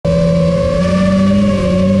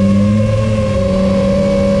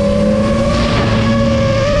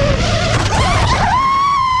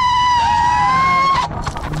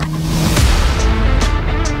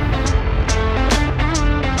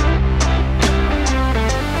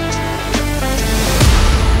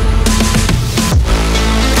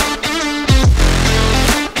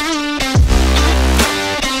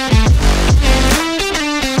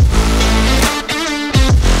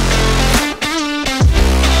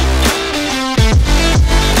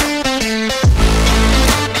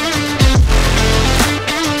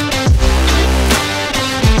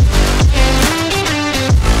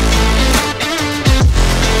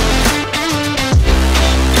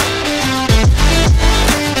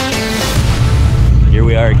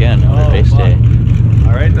are again on our race day.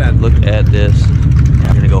 All right then. Look at this.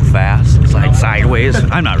 I'm gonna go fast, slide sideways.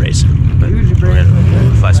 I'm not racing, but we're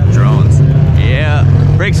gonna fly some drones. Yeah,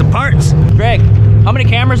 break some parts. Greg, how many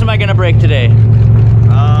cameras am I gonna break today?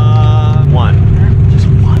 One. Just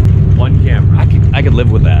one. One camera. I could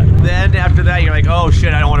live with that. Then after that, you're like, oh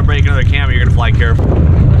shit, I don't want to break another camera. You're gonna fly careful.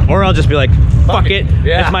 Or I'll just be like, fuck it.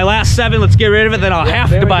 Yeah. It's my last 7, let's get rid of it, then I'll have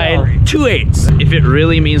to buy 2 8s. If it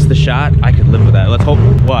really means the shot, I could live with that. Let's hope,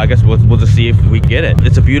 well, I guess we'll just see if we get it.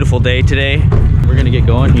 It's a beautiful day today. We're gonna get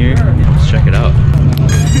going here. Let's check it out.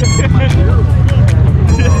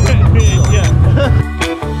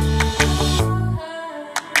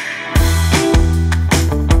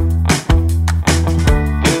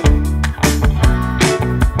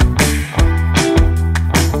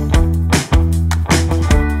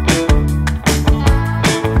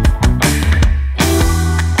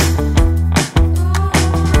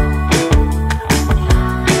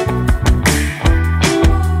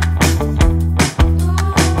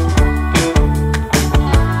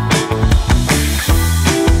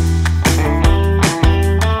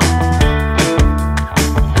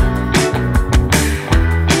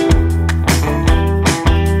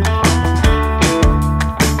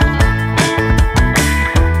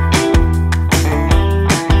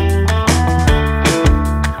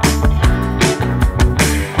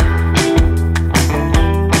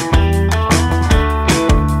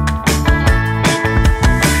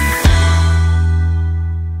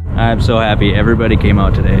 I'm so happy everybody came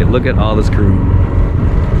out today. Look at all this crew.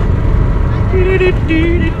 You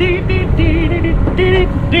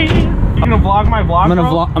gonna vlog my vlog? I'm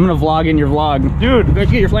gonna vlog in your vlog. Dude,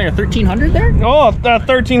 You're flying a 1300 there? oh,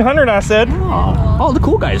 1300 I said. Oh, all the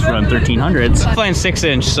cool guys run 1300s. I'm flying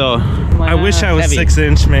 6-inch, so I wish I was heavy.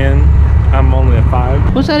 6-inch, man. I'm only a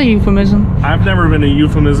 5. Was that a euphemism? I've never been a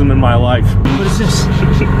euphemism in my life. What is this?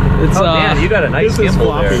 It's Oh man, you got a nice this is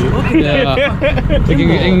gimbal there. yeah. You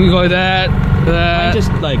can go that. Mine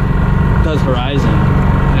just like does horizon.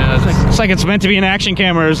 Yeah, it's like it's meant to be an action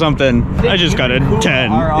camera or something. I just got a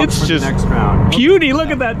 10. It's just next round. beauty.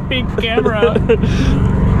 Look at that big camera.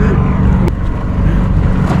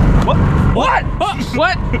 What?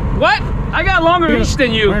 What? I got longer reach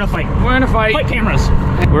than you. We're in a fight. We're in a fight. Fight cameras.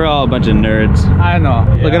 We're all a bunch of nerds. I know.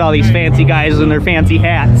 Yeah. Look at all these fancy guys in their fancy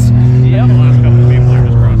hats. Yep. The last couple of people are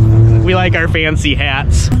just crossing. We like our fancy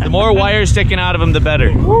hats. The more wires sticking out of them, the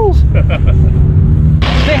better. Say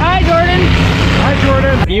hi, Jordan. Hi,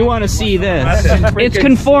 Jordan. You want to see this? It's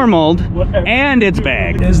conformal and it's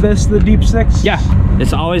bagged. Is this the Deep6? Yeah.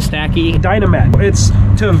 It's always stacky. Dynamat. It's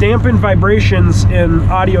to dampen vibrations in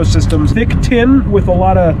audio systems. Thick tin with a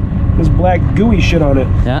lot of this black gooey shit on it.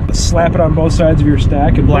 Yeah. Slap it on both sides of your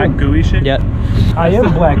stack and Black gooey shit? Yeah. I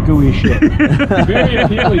am black gooey shit.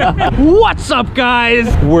 What's up, guys?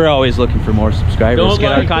 We're always looking for more subscribers.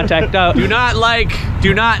 Get our contact out. Do not like,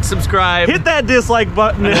 do not subscribe. Hit that dislike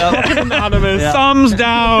button. Anonymous. Yeah. Thumbs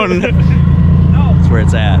down. That's where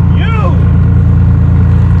it's at.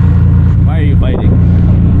 Why are you fighting?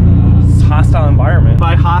 It's a hostile environment.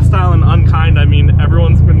 By hostile and unkind, I mean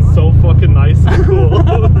everyone's been so fucking nice and cool.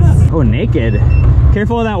 Oh, naked.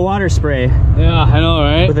 Careful with that water spray. Yeah, I know,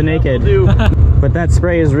 right? With a naked. But that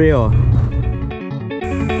spray is real.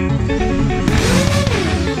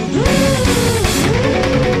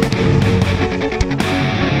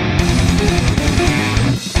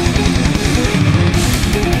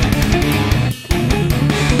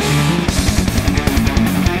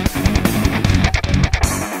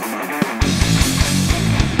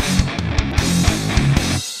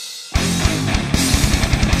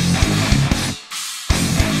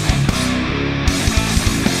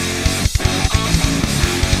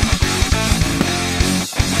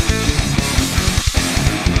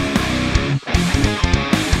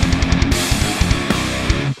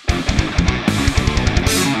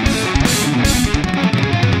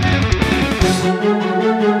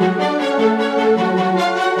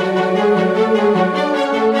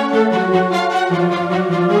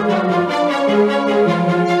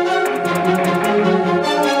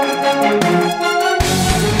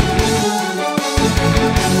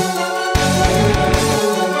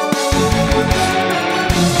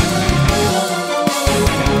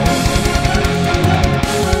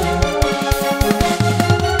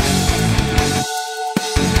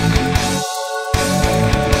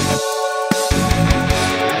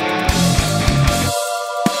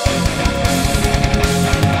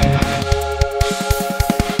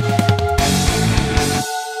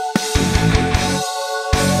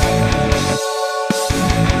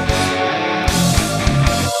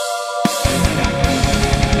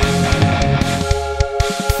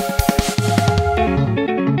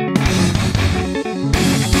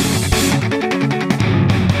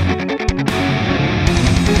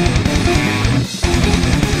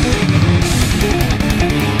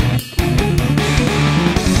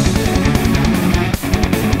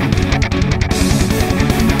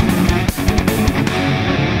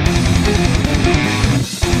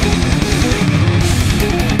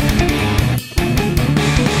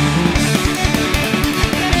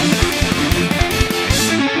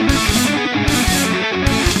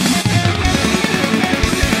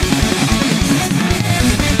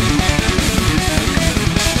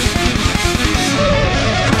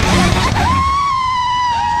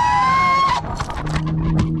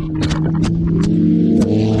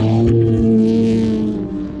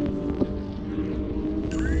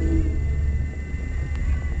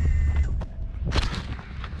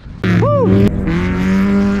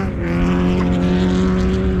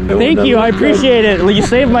 Thank you, I appreciate it. You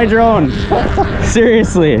saved my drone.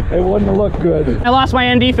 Seriously. It wouldn't look good. I lost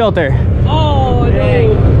my ND filter. Oh,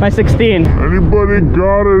 dang. My 16. Anybody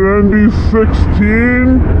got an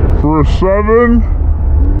ND16 for a 7?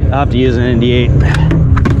 I'll have to use an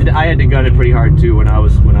ND8. I had to gun it pretty hard too when I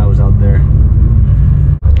was out there.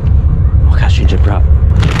 Oh gosh, change it prop.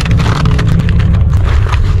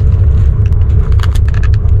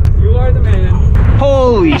 You are the man.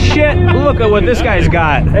 Holy shit! Look at what this guy's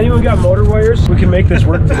got. Anyone got motor wires? We can make this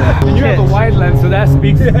work today. And you have a wide lens, so that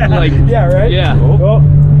speaks like... Yeah, right? Yeah. Oh.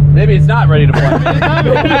 Maybe it's not ready to fly.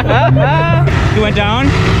 You went down?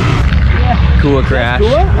 Cool crash. Cool?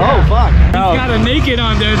 Oh fuck. He's got a naked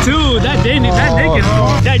on there too. That naked.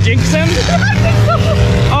 Did I jinx him?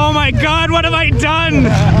 Oh my god, what have I done?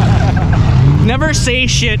 Never say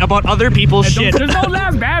shit about other people's shit. There's no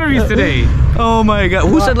last batteries today. Oh my god.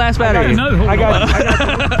 Who said last battery? I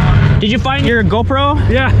got Did you find your GoPro?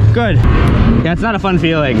 Yeah. Good. Yeah, it's not a fun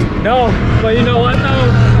feeling. No, but you know what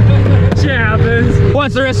though? Shit happens.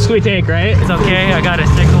 What's the risks we take, right? It's okay. I got a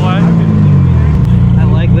single one. I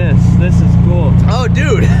like this. This is cool. Oh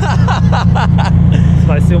dude. It's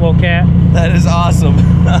my sumo cat. That is awesome.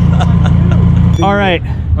 All right.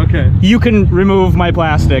 Okay. You can remove my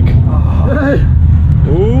plastic.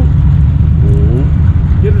 Ooh.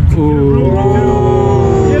 Get it. Ooh.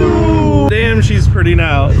 Damn, she's pretty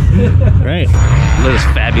now. Right. Look at this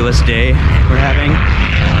fabulous day we're having.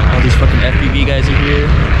 All these fucking FPV guys are here.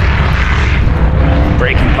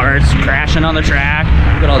 Breaking parts, crashing on the track.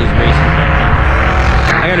 Look at all these races.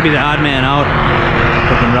 I gotta be the odd man out.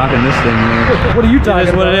 Fucking rocking this thing, man. What are you talking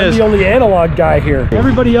about? What it I'm is. the only analog guy here.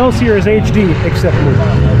 Everybody else here is HD except me.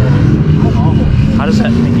 How does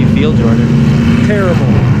that make you feel, Jordan? Terrible,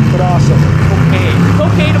 but awesome. Okay. It's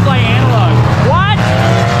okay to fly analog. What?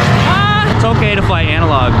 It's okay to fly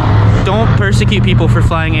analog. Don't persecute people for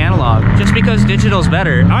flying analog just because digital's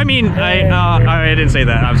better. I mean, I didn't say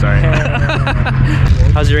that. I'm sorry.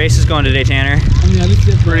 How's your races going today, Tanner?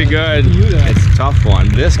 Pretty good. It's a tough one.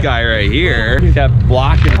 This guy right here kept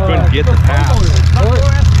blocking, couldn't get the pass.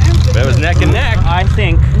 But it was neck and neck. I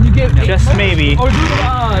think, just maybe,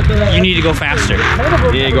 you need to go faster.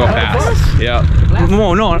 You need to go fast. Yeah.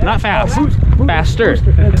 No, not fast. Faster.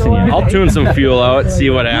 I'll tune some fuel out, see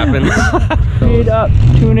what happens. Tune it up.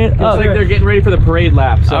 Tune it Looks up. like they're getting ready for the parade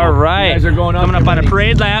lap. So All right. you guys are going up. Coming up on a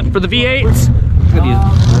parade lap for the V8s. Look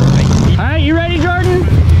at these. All right, you ready, Jordan?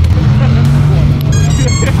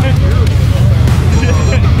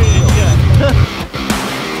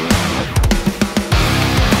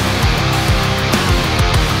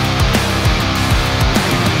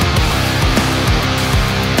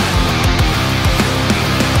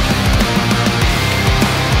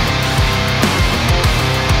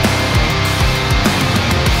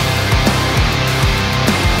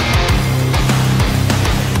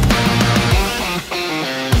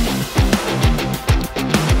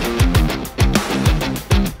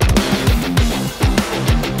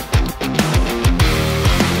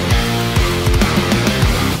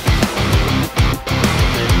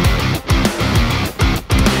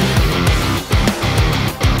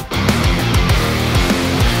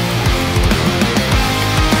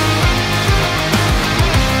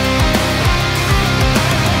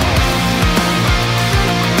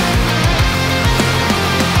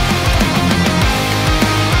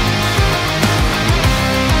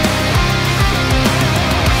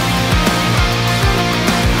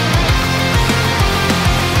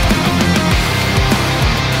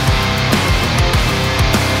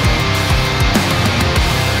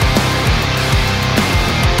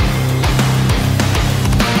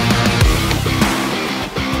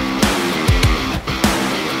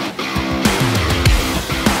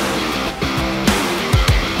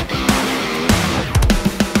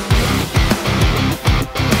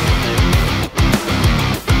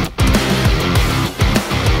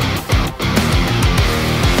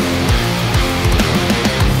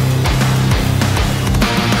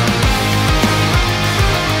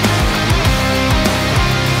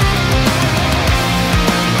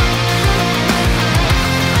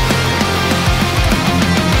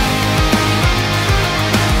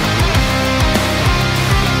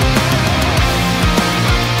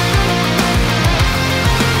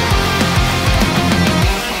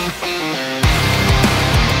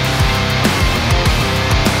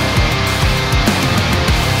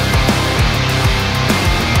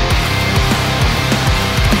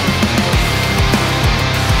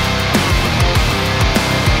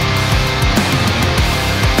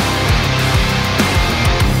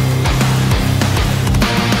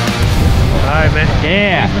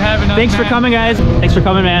 having us. Thanks for coming, guys. Thanks for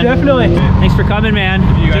coming, man. Definitely. Thanks for coming, man.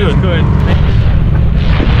 You guys could.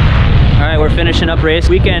 All right, we're finishing up race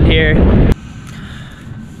weekend here.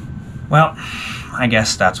 Well, I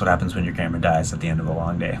guess that's what happens when your camera dies at the end of a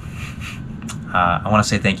long day. I want to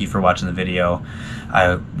say thank you for watching the video.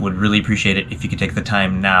 I would really appreciate it if you could take the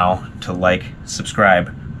time now to like,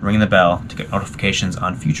 subscribe, ring the bell to get notifications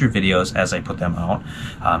on future videos as I put them out.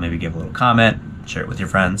 Maybe give a little comment, share it with your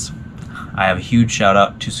friends. I have a huge shout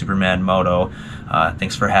out to Superman Moto.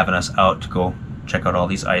 Thanks for having us out to go check out all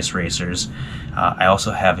these ice racers. I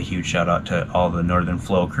also have a huge shout out to all the Northern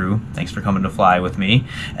Flow crew. Thanks for coming to fly with me.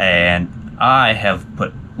 And I have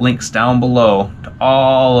put links down below to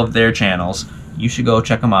all of their channels. You should go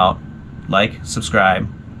check them out. Like, subscribe.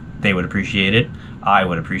 They would appreciate it. I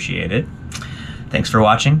would appreciate it. Thanks for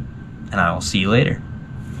watching, and I will see you later.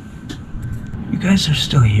 You guys are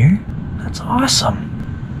still here? That's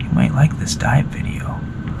awesome. You might like this dive video.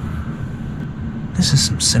 This is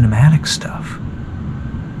some cinematic stuff.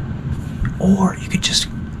 Or you could just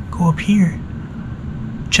go up here,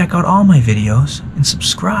 check out all my videos, and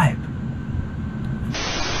subscribe.